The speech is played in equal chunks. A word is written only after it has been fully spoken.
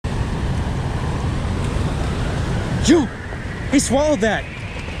Yo, he swallowed that.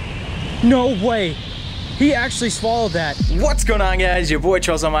 No way. He actually swallowed that. What's going on, guys? Your boy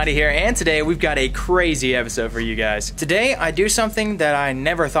TrollsAlmighty here, and today we've got a crazy episode for you guys. Today, I do something that I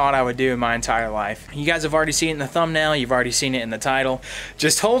never thought I would do in my entire life. You guys have already seen it in the thumbnail, you've already seen it in the title.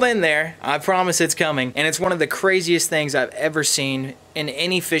 Just hold in there, I promise it's coming, and it's one of the craziest things I've ever seen in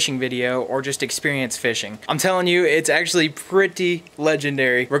any fishing video or just experience fishing. I'm telling you, it's actually pretty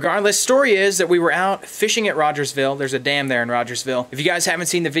legendary. Regardless, story is that we were out fishing at Rogersville. There's a dam there in Rogersville. If you guys haven't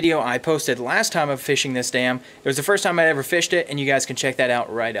seen the video I posted last time of fishing this dam, it was the first time I'd ever fished it, and you guys can check that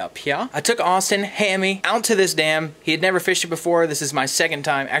out right up here. I took Austin, Hammy, out to this dam. He had never fished it before. This is my second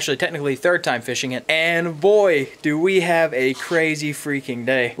time, actually technically third time fishing it, and boy, do we have a crazy freaking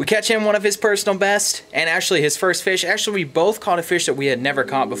day. We catch him one of his personal best, and actually his first fish. Actually, we both caught a fish that we had never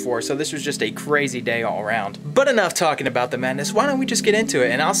caught before, so this was just a crazy day all around. But enough talking about the madness, why don't we just get into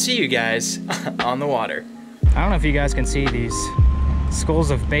it, and I'll see you guys on the water. I don't know if you guys can see these schools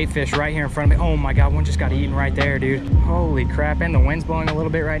of bait fish right here in front of me. Oh my god, one just got eaten right there, dude. Holy crap, and the wind's blowing a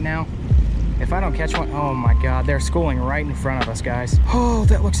little bit right now. If I don't catch one, oh my god, they're schooling right in front of us, guys. Oh,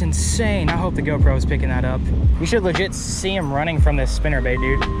 that looks insane. I hope the GoPro is picking that up. You should legit see them running from this spinnerbait,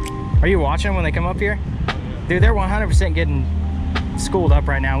 dude. Are you watching when they come up here? Dude, they're 100% getting schooled up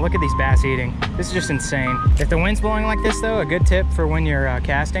right now. Look at these bass eating. This is just insane. If the wind's blowing like this though, a good tip for when you're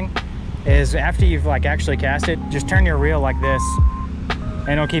casting is after you've like actually cast it, just turn your reel like this and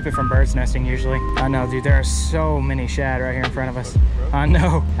it'll keep it from bird's nesting usually. I know, dude, there are so many shad right here in front of us. I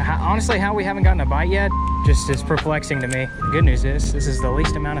know. Honestly, how we haven't gotten a bite yet just is perplexing to me. The good news is this is the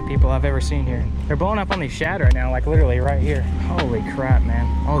least amount of people I've ever seen here. They're blowing up on these shad right now, like literally right here. Holy crap, man.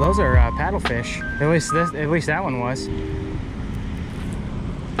 Oh, those are paddlefish. At least that one was.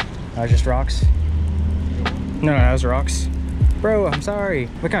 Just rocks. No, those rocks. Bro, I'm sorry.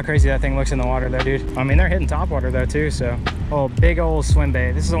 Look how crazy that thing looks in the water though, dude. I mean, they're hitting top water though too, so. Oh, big old swim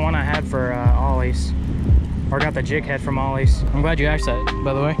bait. This is the one I had for ollies. Or got the jig head from ollies. I'm glad you asked that,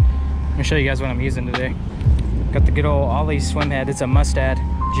 by the way. Let me show you guys what I'm using today. Got the good old ollies swim head. It's a mustad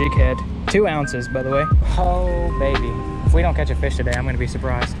jig head. 2 ounces, by the way. Oh, baby. If we don't catch a fish today, I'm gonna be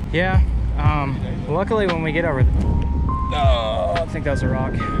surprised. Yeah, luckily when we get over oh, I think that was a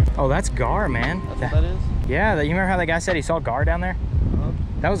rock. Oh, that's gar, man. That's what that is? Yeah, you remember how that guy said he saw gar down there?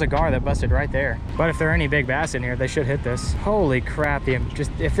 That was a gar that busted right there. But if there are any big bass in here, they should hit this. Holy crap,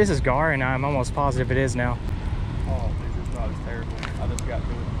 if this is gar, and I'm almost positive it is now. Oh, dude, it's not as terrible. I just got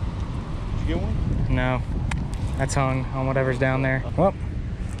to it. Did you get one? No, that's hung on whatever's down there. Well,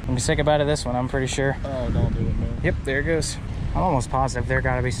 I'm gonna take a bite of this one, I'm pretty sure. Oh, don't do it, man. Yep, there it goes. I'm almost positive there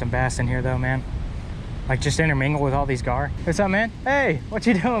gotta be some bass in here though, man. Like just intermingle with all these gar. What's up, man? Hey, what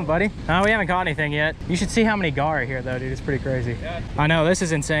you doing, buddy? We haven't caught anything yet. You should see how many gar are here though, dude. It's pretty crazy. Yeah. I know, this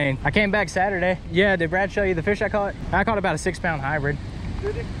is insane. I came back Saturday. Yeah, did Brad show you the fish I caught? I caught about a 6-pound hybrid.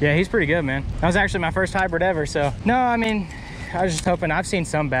 Did he? Yeah, he's pretty good, man. That was actually my first hybrid ever, so. No, I mean, I was just hoping, I've seen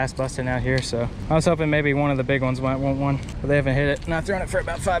some bass busting out here, so. I was hoping maybe one of the big ones might want one, but they haven't hit it. And I've thrown it for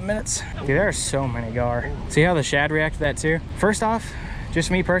about 5 minutes. Dude, there are so many gar. See how the shad react to that too? First off, just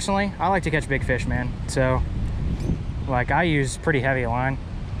me personally, I like to catch big fish, man. So, like I use pretty heavy line.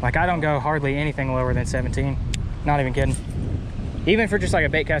 Like I don't go hardly anything lower than 17. Not even kidding. Even for just like a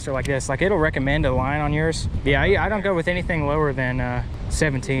bait caster like this, like it'll recommend a line on yours. Yeah, I don't go with anything lower than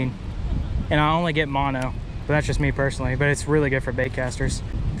 17. And I only get mono, but that's just me personally. But it's really good for bait casters.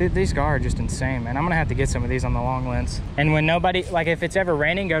 These gar are just insane, man. I'm gonna have to get some of these on the long lens. And when nobody, like if it's ever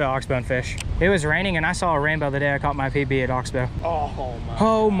raining, go to Oxbow and fish. It was raining and I saw a rainbow the day I caught my PB at Oxbow.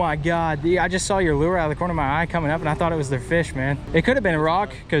 Oh my god. I just saw your lure out of the corner of my eye coming up and I thought it was their fish, man. It could have been a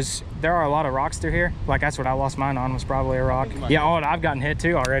rock because there are a lot of rocks through here. Like that's what I lost mine on, was probably a rock. Yeah, oh, and I've gotten hit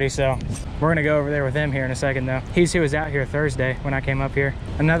too already, so we're gonna go over there with him here in a second though. He was out here Thursday when I came up here.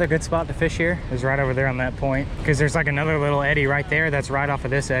 Another good spot to fish here is right over there on that point because there's like another little eddy right there that's right off of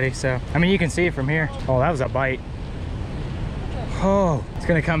this eddy. So, I mean, you can see it from here. Oh, that was a bite. Oh, it's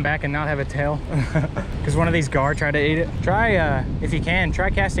gonna come back and not have a tail because one of these gar tried to eat it. Try, if you can, try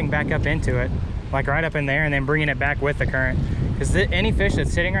casting back up into it, like right up in there and then bringing it back with the current. Because any fish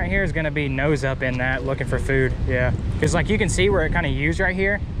that's sitting right here is gonna be nose up in that looking for food, yeah. Because like you can see where it kind of U's right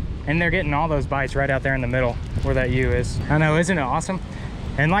here and they're getting all those bites right out there in the middle where that U is. I know, isn't it awesome?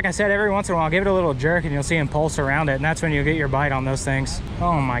 And like I said, every once in a while, give it a little jerk and you'll see them pulse around it, and that's when you'll get your bite on those things.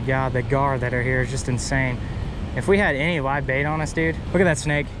 Oh my god, the gar that are here is just insane. If we had any live bait on us, dude, look at that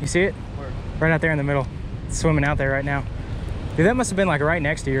snake. You see it? Where? Right out there in the middle. It's swimming out there right now. Dude, that must have been like right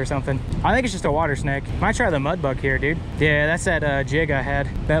next to you or something. I think it's just a water snake. Might try the mud bug here, dude. Yeah, that's that jig I had.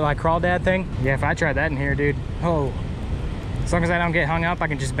 That like crawdad thing. Yeah, if I tried that in here, dude. Oh, As long as I don't get hung up, I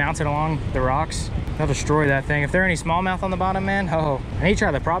can just bounce it along the rocks. They'll destroy that thing. If there are any smallmouth on the bottom, man, oh. I need to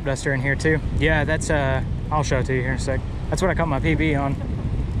try the Propduster in here too. Yeah, that's, I'll show it to you here in a sec. That's what I caught my PB on.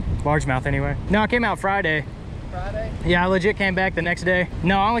 Largemouth anyway. No, I came out Friday. Friday? Yeah, I legit came back the next day.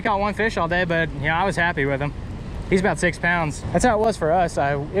 No, I only caught one fish all day, but yeah, I was happy with him. He's about 6 pounds. That's how it was for us.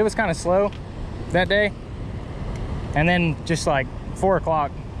 It was kind of slow that day. And then just like 4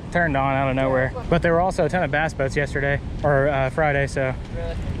 o'clock turned on out of nowhere. But there were also a ton of bass boats yesterday, or Friday, so.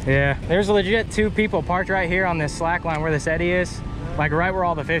 Really? Yeah, there's legit 2 people parked right here on this slack line where this eddy is. Like right where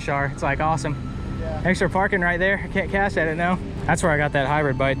all the fish are. It's like awesome. Yeah. Thanks for parking right there. I can't cast at it now. That's where I got that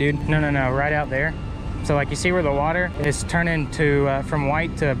hybrid bite, dude. No, right out there. So like you see where the water is turning to from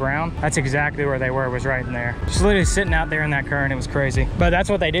white to brown? That's exactly where they were, was right in there. Just literally sitting out there in that current. It was crazy. But that's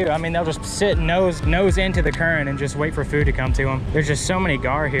what they do. I mean, they'll just sit nose into the current and just wait for food to come to them. There's just so many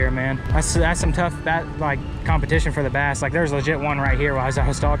gar here, man. That's some tough like competition for the bass. Like there's legit one right here while I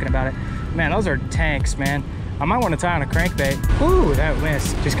was talking about it. Man, those are tanks, man. I might want to tie on a crankbait. Ooh, that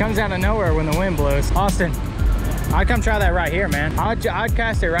mist just comes out of nowhere when the wind blows. Austin, I'd come try that right here, man. I'd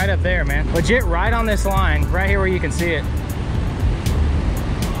cast it right up there, man. Legit right on this line, right here where you can see it.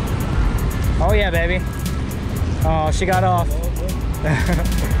 Oh yeah, baby. Oh, she got off.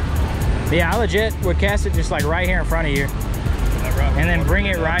 Yeah, I legit would cast it just like right here in front of you. And then bring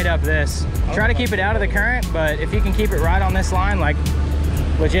it right up this. Try to keep it out of the current, but if you can keep it right on this line, like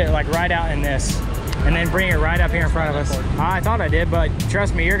legit, like right out in this. And then bring it right up here in front of us. I thought I did, but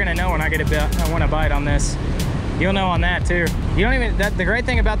trust me, you're gonna know when I want to bite on this. You'll know on that too. You don't even, the great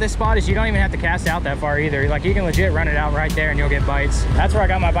thing about this spot is you don't even have to cast out that far either. Like you can legit run it out right there and you'll get bites. That's where I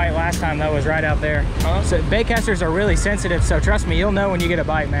got my bite last time though, was right out there. So baitcasters are really sensitive, so trust me, you'll know when you get a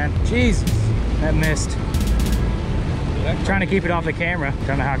bite, man. Jesus, that missed. Trying to keep it off the camera.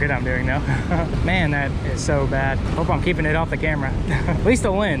 Don't know how good I'm doing though. Man, that is so bad. Hope I'm keeping it off the camera. At least the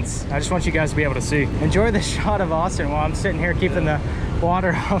lens. I just want you guys to be able to see. Enjoy the shot of Austin while I'm sitting here keeping the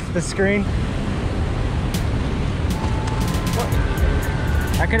water off the screen.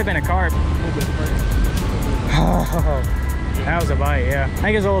 That could have been a carp. Oh, that was a bite, yeah. I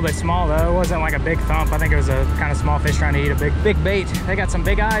think it was a little bit small though. It wasn't like a big thump. I think it was a kind of small fish trying to eat a big bait. They got some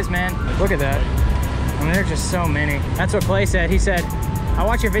big eyes, man. Look at that. I mean, there's just so many. That's what Clay said. He said, I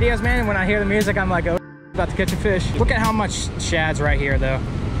watch your videos, man, and when I hear the music, I'm like, oh, about to catch a fish. Look at how much shad's right here though.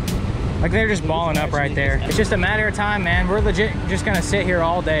 Like they're just balling up right there. It's just a matter of time, man. We're legit just gonna sit here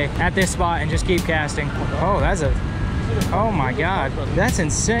all day at this spot and just keep casting. Oh, that's a, oh my God. That's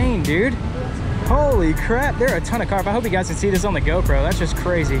insane, dude. Holy crap, there are a ton of carp. I hope you guys can see this on the GoPro. That's just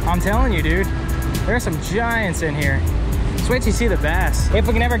crazy. I'm telling you, dude, there are some giants in here. Just wait till you see the bass. If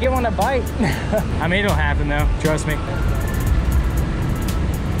we can ever get one to bite. I mean, it'll happen though, trust me.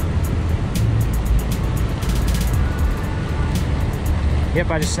 Yep,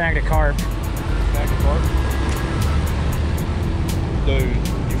 I just snagged a carp. Snagged a carp? Dude,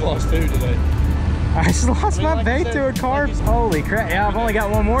 you've lost 2 today. I just lost my bait to a carp. Holy crap. Yeah, I've only got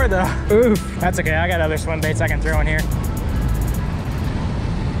one more though. Oof. That's okay. I got other swim baits I can throw in here.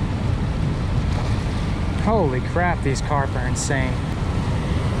 Holy crap, these carp are insane.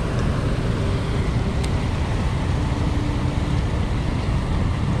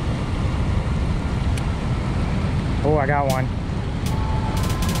 Oh, I got one.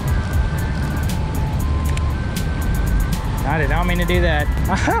 I did not mean to do that.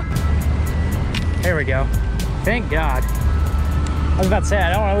 There we go. Thank God. I was about to say,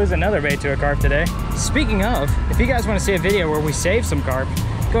 I don't want to lose another bait to a carp today. Speaking of, if you guys want to see a video where we save some carp,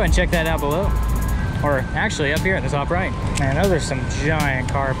 go ahead and check that out below. Or actually up here in the top right. Man, those are some giant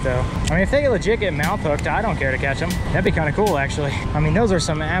carp though. I mean, if they legit get mouth hooked, I don't care to catch them. That'd be kind of cool actually. I mean, those are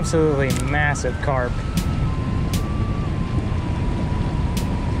some absolutely massive carp.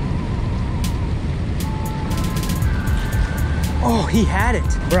 Oh, he had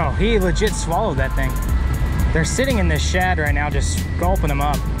it. Bro, he legit swallowed that thing. They're sitting in this shad right now, just gulping them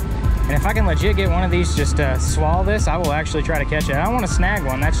up. And if I can legit get one of these just to swallow this, I will actually try to catch it. I don't want to snag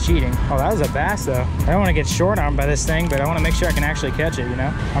one, that's cheating. Oh, that was a bass though. I don't want to get short-armed by this thing, but I want to make sure I can actually catch it, you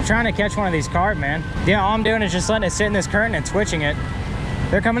know? I'm trying to catch one of these carp, man. Yeah, all I'm doing is just letting it sit in this current and twitching it.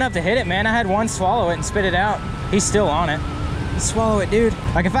 They're coming up to hit it, man. I had one swallow it and spit it out. He's still on it. Swallow it, dude.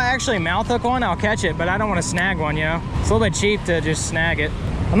 Like if I actually mouth hook one, I'll catch it, but I don't want to snag one, you know? It's a little bit cheap to just snag it.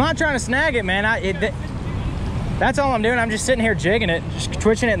 I'm not trying to snag it, man. That's all I'm doing. I'm just sitting here jigging it, just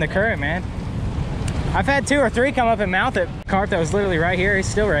twitching it in the current, man. I've had 2 or 3 come up and mouth it. Carp that was literally right here, he's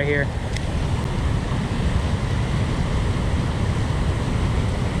still right here.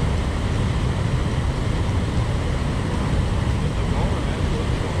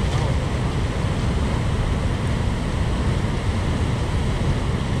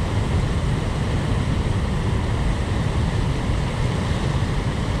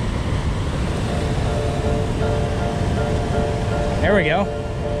 we go.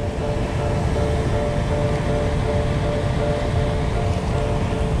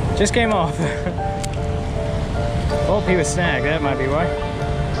 Just came off. Oh, he was snagged. That might be why.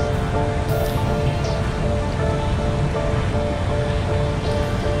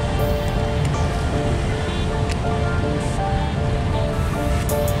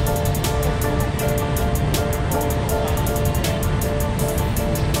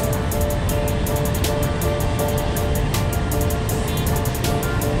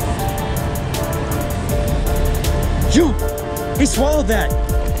 He swallowed that.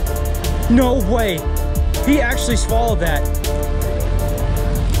 No way. He actually swallowed that.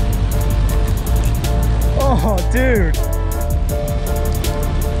 Oh, dude.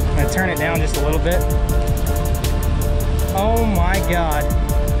 I'm gonna turn it down just a little bit. Oh my God.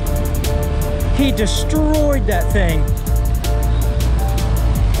 He destroyed that thing.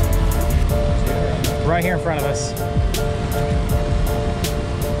 Right here in front of us.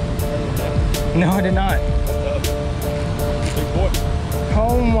 No, I did not.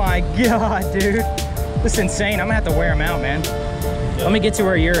 Oh my God, dude. This is insane. I'm gonna have to wear him out, man. Yeah. Let me get to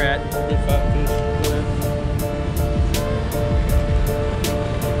where you're at.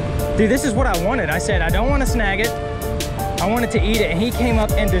 Dude, this is what I wanted. I said, I don't want to snag it. I wanted to eat it, and he came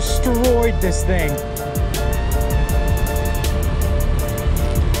up and destroyed this thing.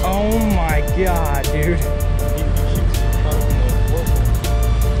 Oh my God, dude.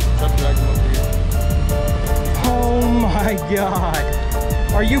 Oh my God.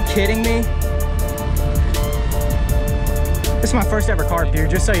 Are you kidding me? This is my first ever carp, dude,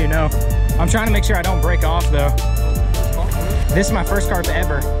 just so you know. I'm trying to make sure I don't break off, though. This is my first carp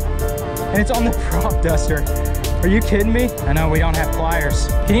ever. And it's on the Propduster. Are you kidding me? I know we don't have pliers.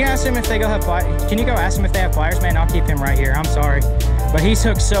 Can you ask him if they go have pliers? Can you go ask him if they have pliers, man? I'll keep him right here. I'm sorry. But he's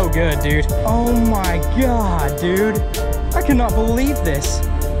hooked so good, dude. Oh my God, dude. I cannot believe this.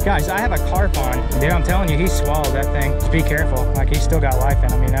 Guys, I have a carp on. Dude, I'm telling you, he swallowed that thing. Just be careful. Like, he's still got life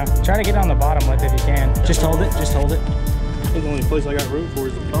in him, you know? Try to get on the bottom lip if you can. Just hold it, just hold it. I think the only place I got room for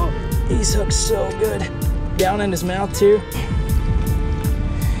is the top. He's hooked so good. Down in his mouth, too.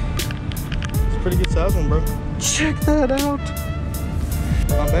 It's a pretty good size one, bro. Check that out.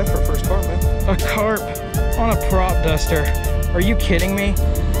 Not bad for a first carp, man. A carp on a Propduster. Are you kidding me?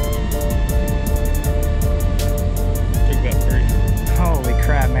 Holy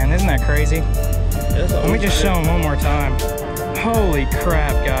crap, man. Isn't that crazy? Let me just show him one more time. Holy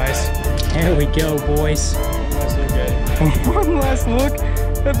crap, guys. There we go, boys. That's okay. One last look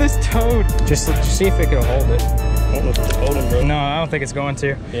at this toad. Just see if it can hold it. I don't know if it's holding, bro. No, I don't think it's going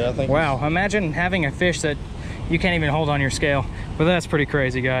to. Yeah, I think. Wow, imagine having a fish that you can't even hold on your scale. But that's pretty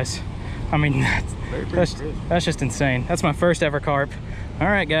crazy, guys. I mean, that's just insane. That's my first ever carp. All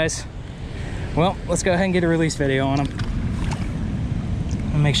right, guys. Well, let's go ahead and get a release video on him.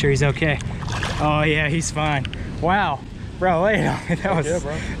 Make sure he's okay. Oh yeah, he's fine. Wow, bro, wait,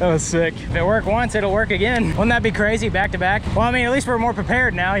 that was sick. If it worked once, it'll work again. Wouldn't that be crazy, back to back? Well, I mean, at least we're more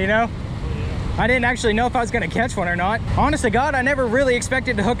prepared now, you know? I didn't actually know if I was gonna catch one or not. Honest to God, I never really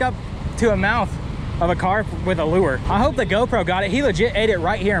expected to hook up to a mouth of a carp with a lure. I hope the GoPro got it. He legit ate it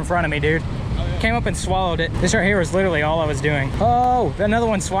right here in front of me, dude. Came up and swallowed it. This right here was literally all I was doing. Oh, another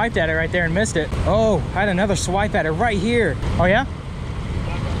one swiped at it right there and missed it. Oh, I had another swipe at it right here. Oh yeah?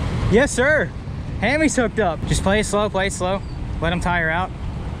 Yes, sir. Hammy's hooked up. Just play it slow, play it slow. Let him tire out.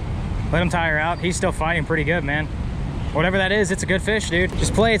 Let him tire out. He's still fighting pretty good, man. Whatever that is, it's a good fish, dude.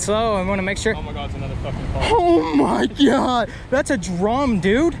 Just play it slow. I want to make sure. Oh my God, it's another fucking carp. Oh my God. That's a drum,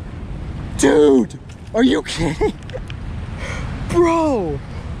 dude. Dude, are you kidding? Bro,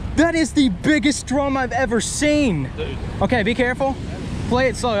 that is the biggest drum I've ever seen. Dude. Okay, be careful. Play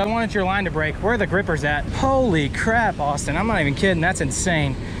it slow. I don't want your line to break. Where are the grippers at? Holy crap, Austin. I'm not even kidding. That's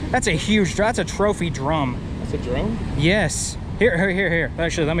insane. That's a huge drum. That's a trophy drum. That's a drum? Yes. Here.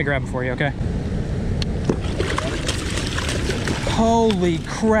 Actually, let me grab it for you, okay? Holy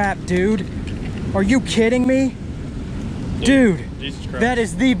crap, dude. Are you kidding me? Dude, Jesus Christ. That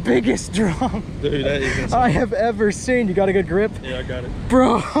is the biggest drum Dude, that is insane. I have ever seen. You got a good grip? Yeah, I got it.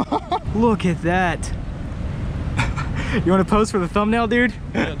 Bro, look at that. You want to pose for the thumbnail, dude?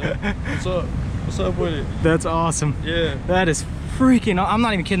 Yeah, dude. What's up? What's up with it? That's awesome. Yeah. That is freaking, I'm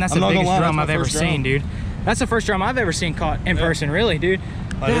not even kidding. That's the biggest drum I've ever seen, dude. That's the first drum I've ever seen caught in person, really, dude.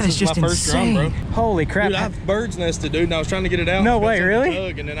 Like, that is just my first insane. drum, bro. Holy crap. Dude, I have birds nested, dude, and I was trying to get it out. No way, really?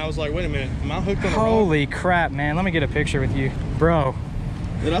 Tug, and then I was like, wait a minute, am I hooked on a Holy crap, man. Let me get a picture with you. Bro.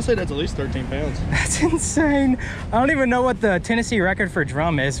 Did I say that's at least 13 pounds? That's insane. I don't even know what the Tennessee record for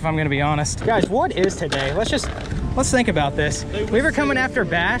drum is, if I'm gonna be honest. Guys, what is today? Let's think about this. We were coming after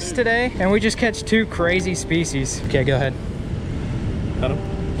bass today, and we just catch two crazy species. Okay, go ahead. Got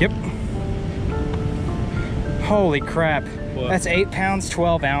him? Yep. Holy crap. What? That's 8 pounds,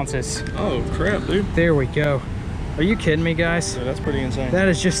 12 ounces. Oh, crap, dude. There we go. Are you kidding me, guys? Yeah, that's pretty insane. That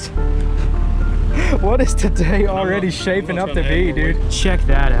is just... What is today already shaping up to be, dude? Check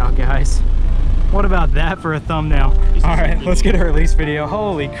that out, guys. What about that for a thumbnail? All right, let's get a release video.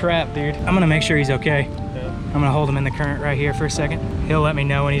 Holy crap, dude. I'm gonna make sure he's okay. Yeah. I'm gonna hold him in the current right here for a second. He'll let me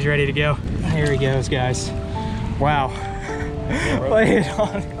know when he's ready to go. Here he goes, guys. Wow. Lay it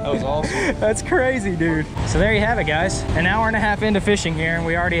on. That was awesome. That's crazy, dude. So there you have it, guys. An hour and a half into fishing here, and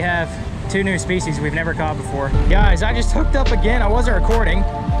we already have 2 new species we've never caught before. Guys, I just hooked up again. I wasn't recording,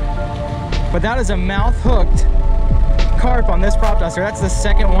 but that is a mouth-hooked carp on this prop duster. That's the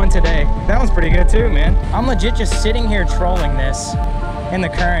second one today. That one's pretty good too, man. I'm legit just sitting here trolling this in the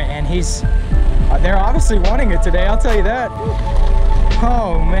current, and they're obviously wanting it today, I'll tell you that.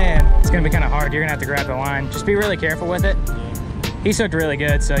 Oh man, it's gonna be kind of hard. You're gonna have to grab the line. Just be really careful with it. He's hooked really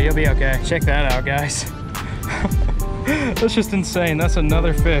good, so you'll be okay. Check that out, guys. That's just insane. That's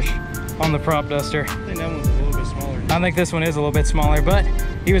another fish on the prop duster. I think that one's a little bit smaller. I think this one is a little bit smaller, but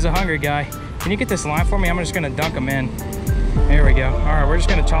he was a hungry guy. Can you get this line for me? I'm just gonna dunk him in. There we go. All right, we're just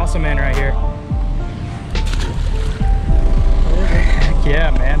gonna toss him in right here. Heck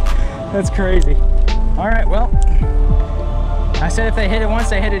yeah, man. That's crazy. All right, well, I said if they hit it once,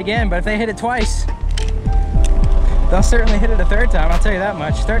 they hit it again, but if they hit it twice, they'll certainly hit it a third time, I'll tell you that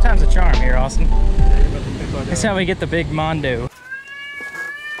much. Third time's a charm here, Austin. That's how we get the big mondo.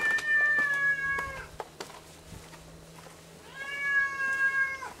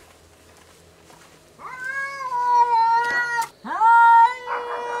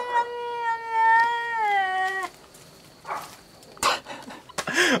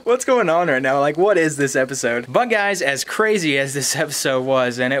 What's going on right now? Like, what is this episode? But guys, as crazy as this episode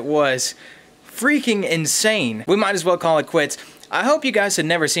was, and it was freaking insane, we might as well call it quits. I hope you guys had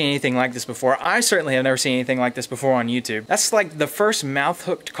never seen anything like this before. I certainly have never seen anything like this before on YouTube. That's like the first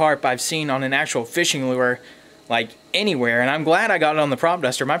mouth-hooked carp I've seen on an actual fishing lure, like anywhere, and I'm glad I got it on the prop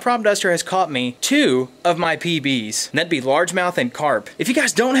duster. My prop duster has caught me 2 of my PBs, and that'd be largemouth and carp. If you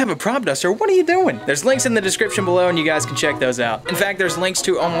guys don't have a prop duster, what are you doing? There's links in the description below, and you guys can check those out. In fact, there's links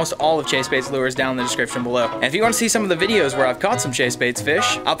to almost all of Chasebait's lures down in the description below. And if you want to see some of the videos where I've caught some Chasebait's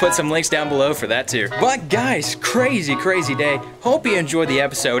fish, I'll put some links down below for that too. But guys, crazy day. Hope you enjoyed the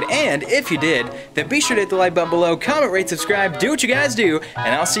episode, and if you did, then be sure to hit the like button below, comment, rate, subscribe, do what you guys do,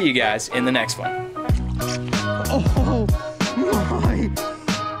 and I'll see you guys in the next one. Oh.